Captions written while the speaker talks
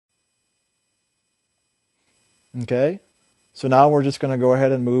Okay? So now we're just going to go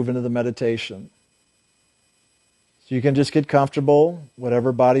ahead and move into the meditation. So you can just get comfortable.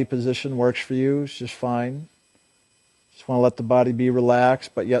 Whatever body position works for you is just fine. Just want to let the body be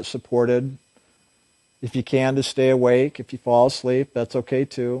relaxed but yet supported. If you can, to stay awake. If you fall asleep, that's okay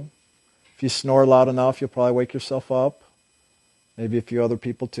too. If you snore loud enough, you'll probably wake yourself up. Maybe a few other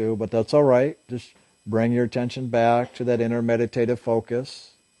people too, but that's all right. Just bring your attention back to that inner meditative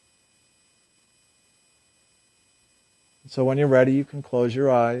focus. So when you're ready, you can close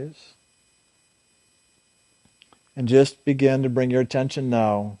your eyes. And just begin to bring your attention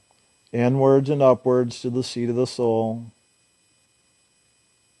now inwards and upwards to the seat of the soul.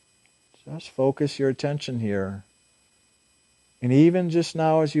 Just focus your attention here. And even just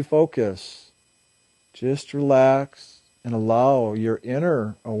now as you focus, just relax and allow your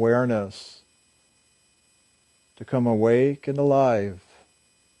inner awareness to come awake and alive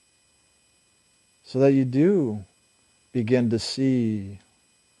so that you do begin to see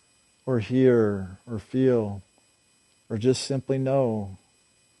or hear or feel or just simply know,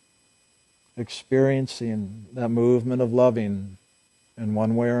 experiencing that movement of loving in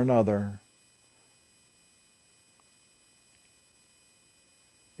one way or another.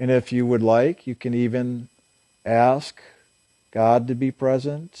 And if you would like, you can even ask God to be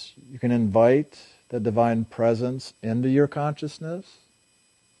present. You can invite the divine presence into your consciousness.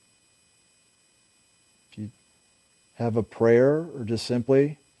 If you have a prayer or just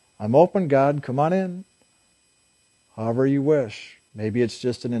simply, I'm open, God, come on in. However you wish. Maybe it's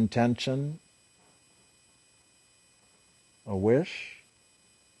just an intention, a wish.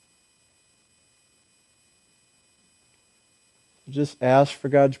 Just ask for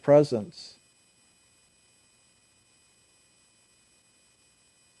God's presence.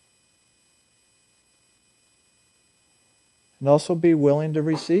 And also be willing to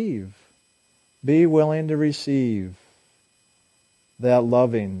receive. Be willing to receive that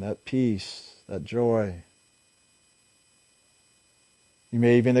loving, that peace, that joy. You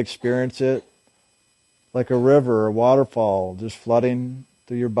may even experience it like a river or waterfall just flooding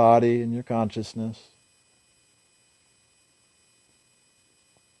through your body and your consciousness.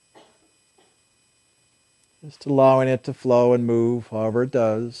 Just allowing it to flow and move however it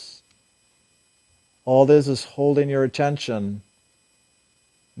does. All this is holding your attention,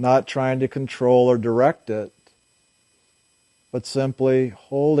 not trying to control or direct it, but simply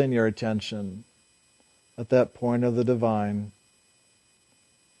holding your attention at that point of the divine.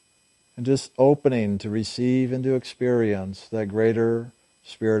 And just opening to receive and to experience that greater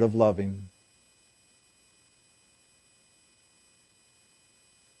spirit of loving.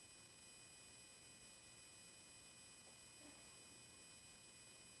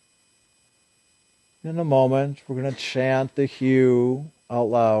 In a moment, we're going to chant the hue out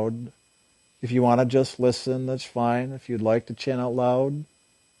loud. If you want to just listen, that's fine. If you'd like to chant out loud,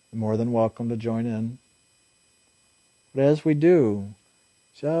 you're more than welcome to join in. But as we do,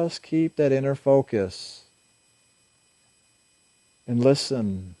 just keep that inner focus and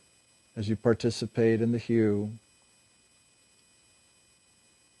listen as you participate in the hue.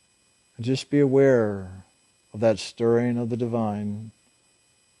 And just be aware of that stirring of the divine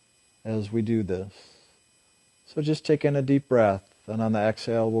as we do this. So just take in a deep breath, and on the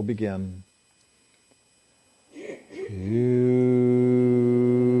exhale we'll begin.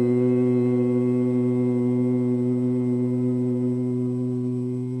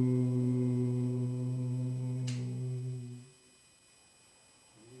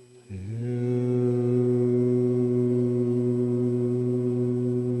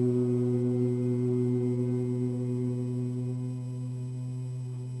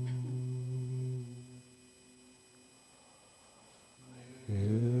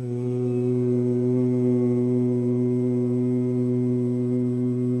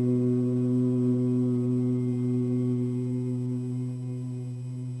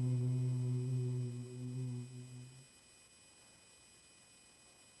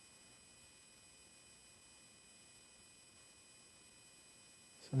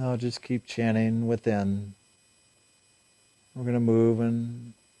 So now just keep chanting within. We're going to move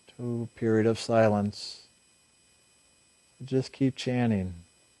into a period of silence. Just keep chanting.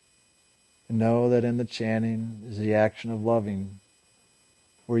 And know that in the chanting is the action of loving,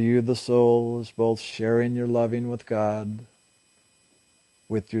 where you, the soul, is both sharing your loving with God,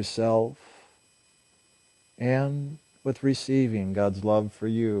 with yourself, and with receiving God's love for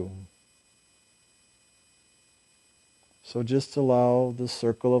you. So just allow the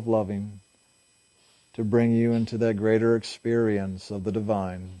circle of loving to bring you into that greater experience of the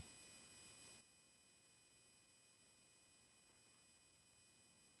divine.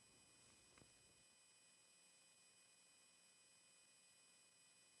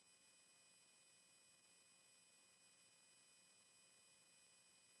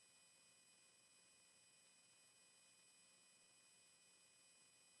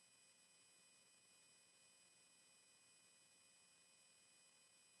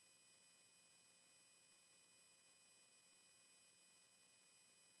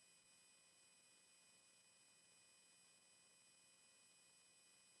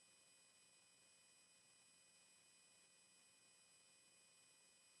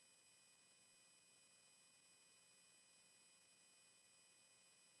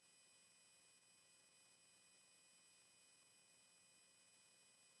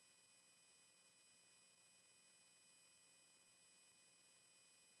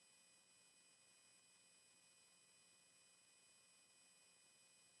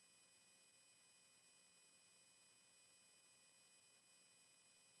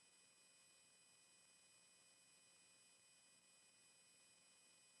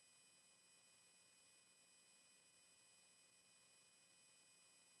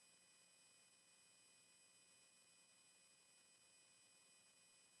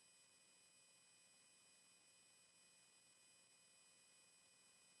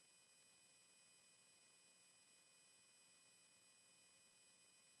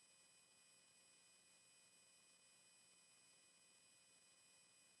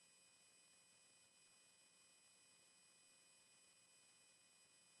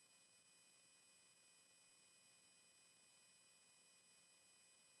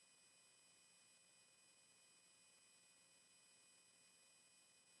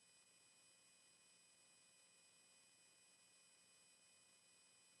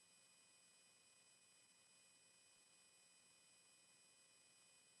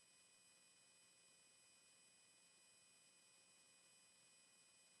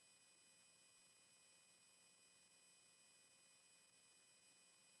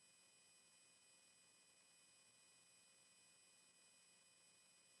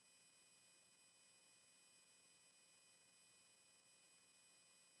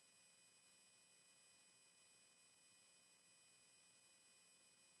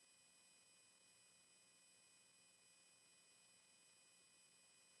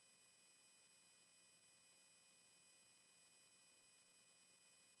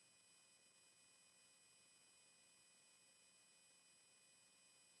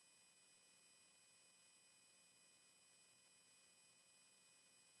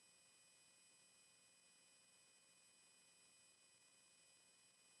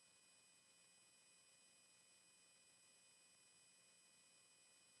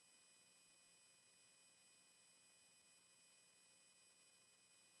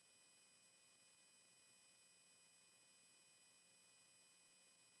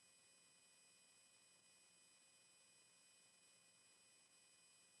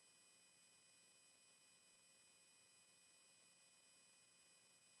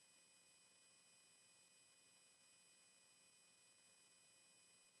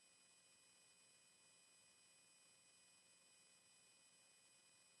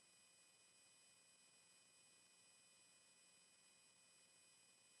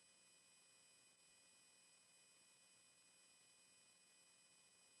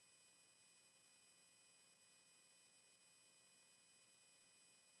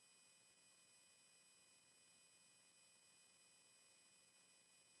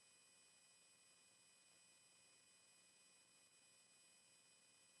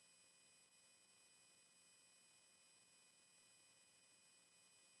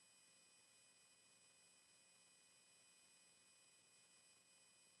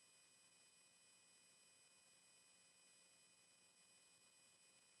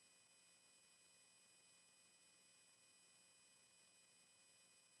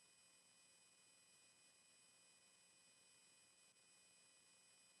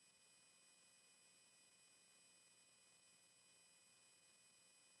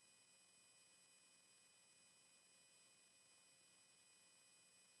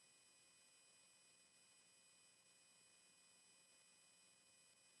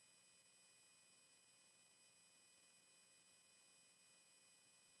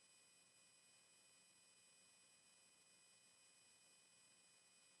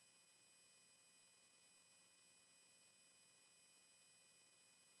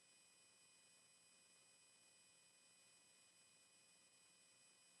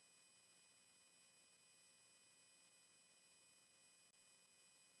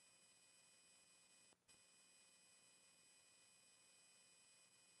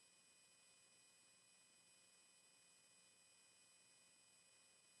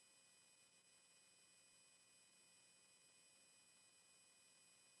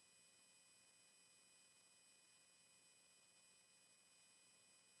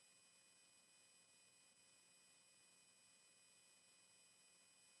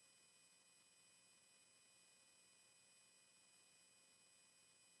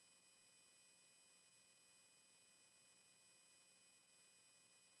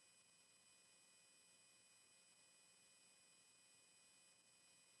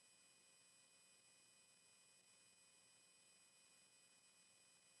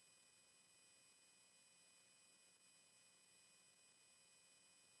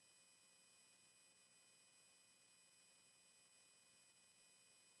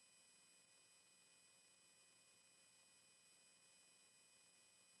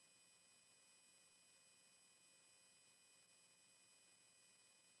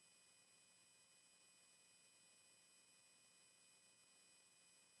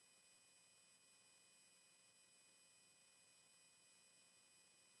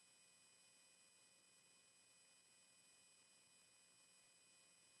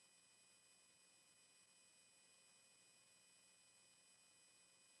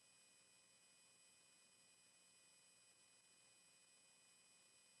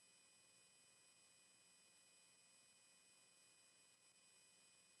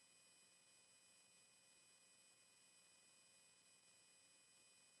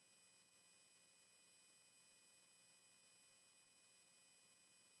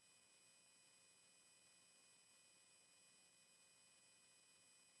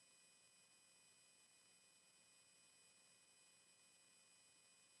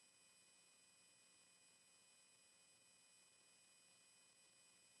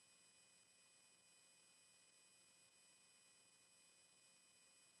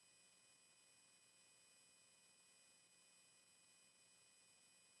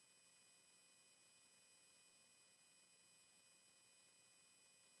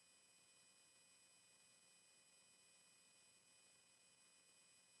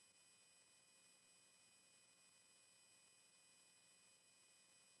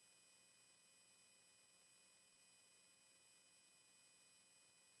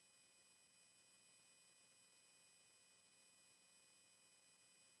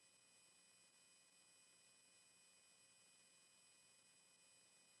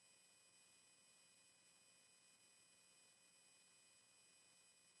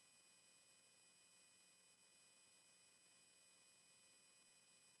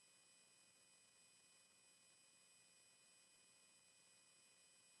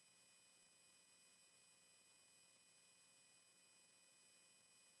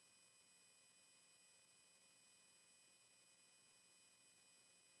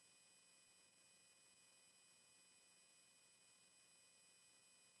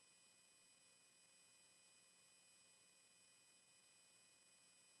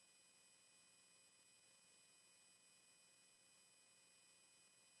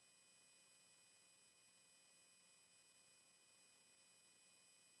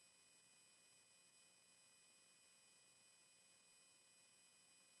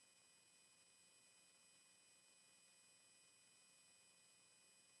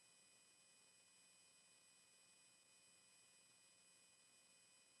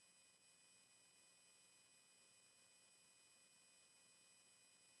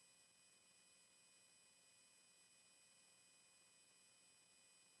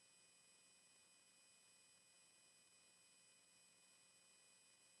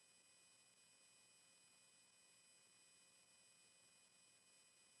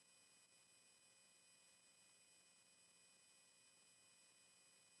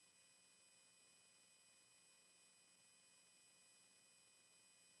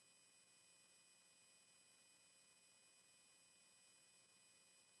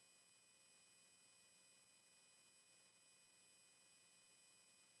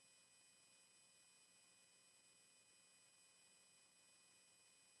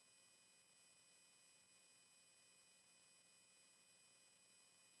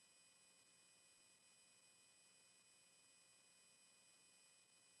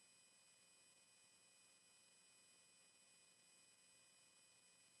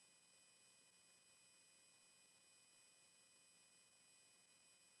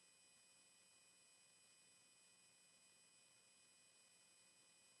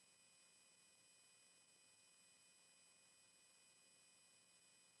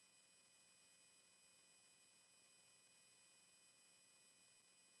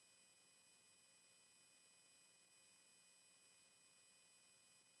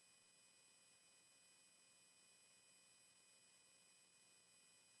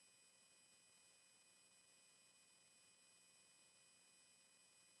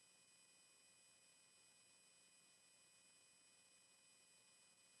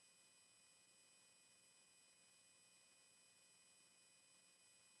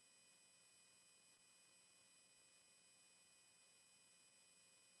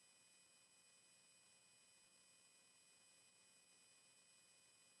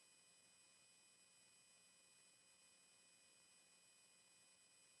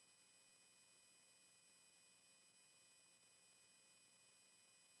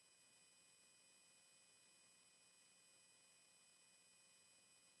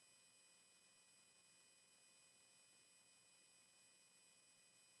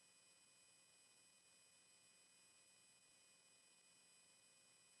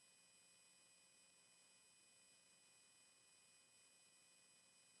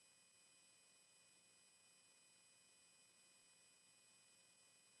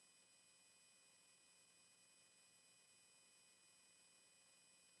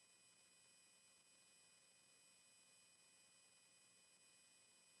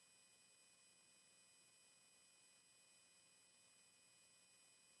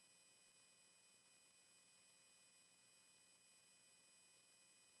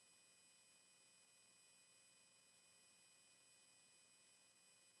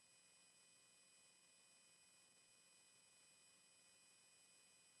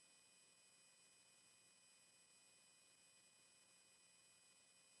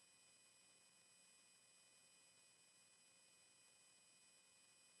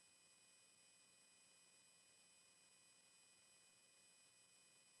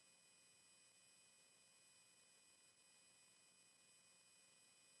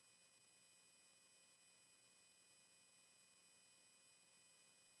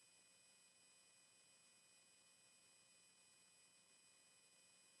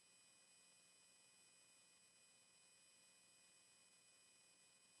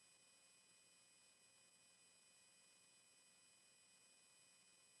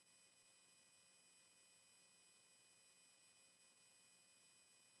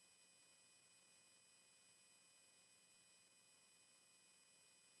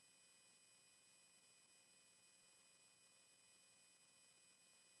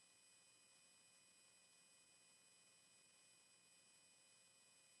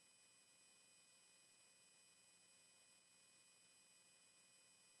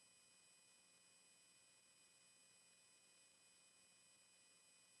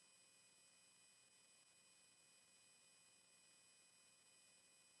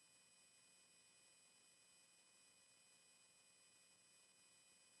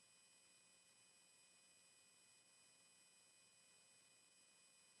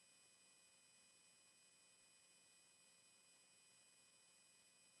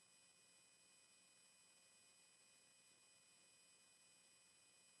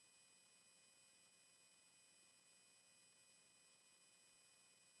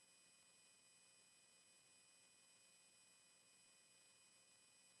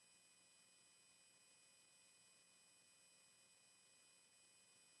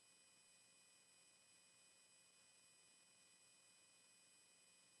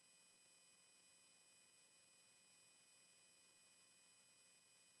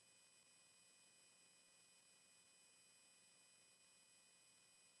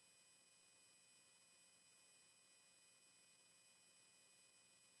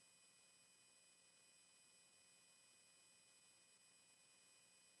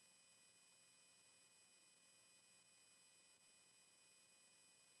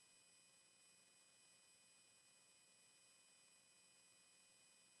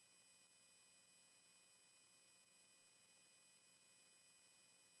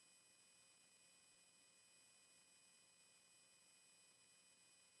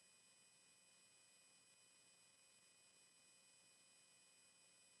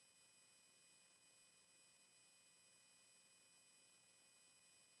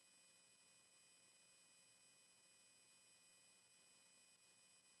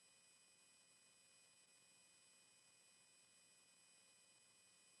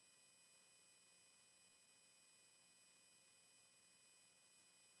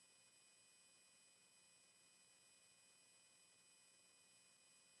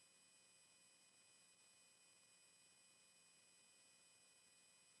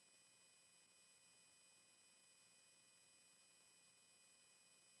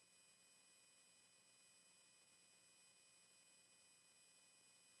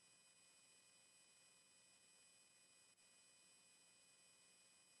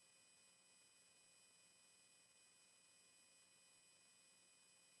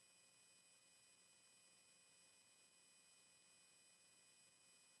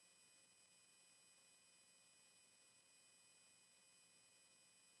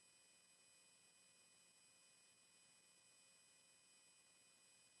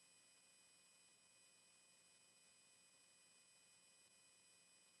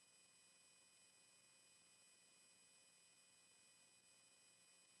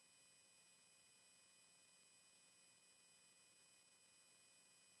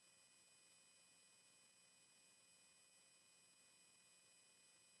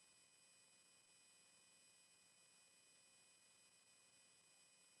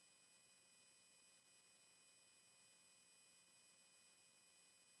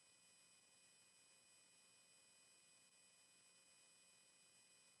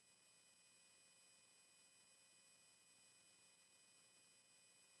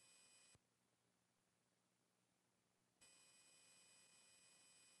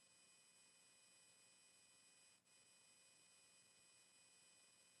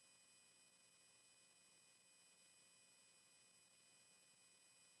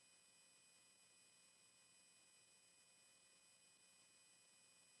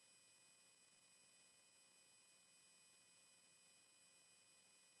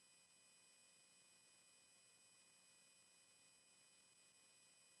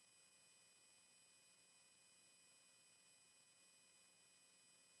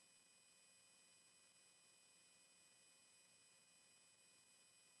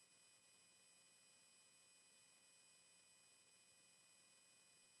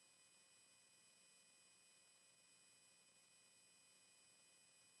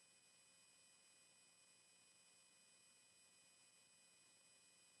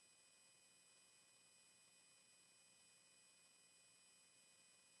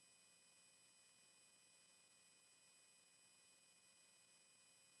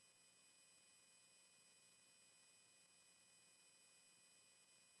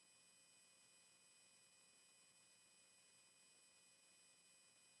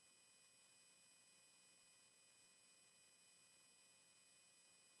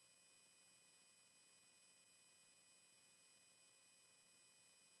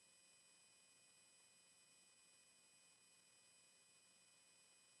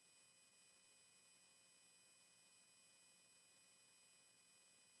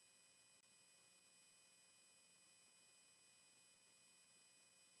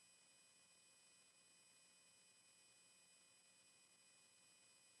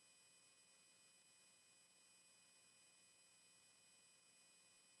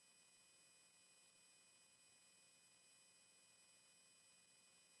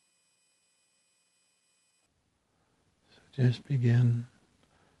 Just begin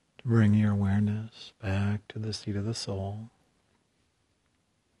to bring your awareness back to the seat of the soul.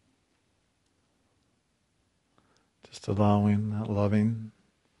 Just allowing that loving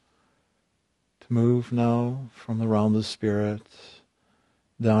to move now from the realm of spirit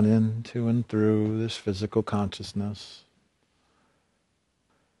down into and through this physical consciousness.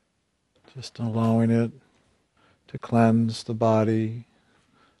 Just allowing it to cleanse the body,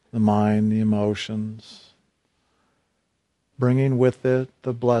 the mind, the emotions, bringing with it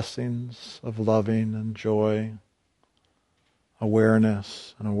the blessings of loving and joy,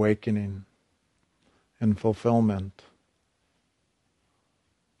 awareness and awakening and fulfillment.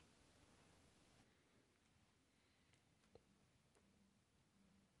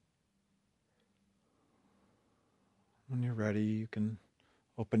 When you're ready, you can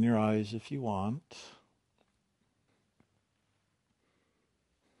open your eyes if you want.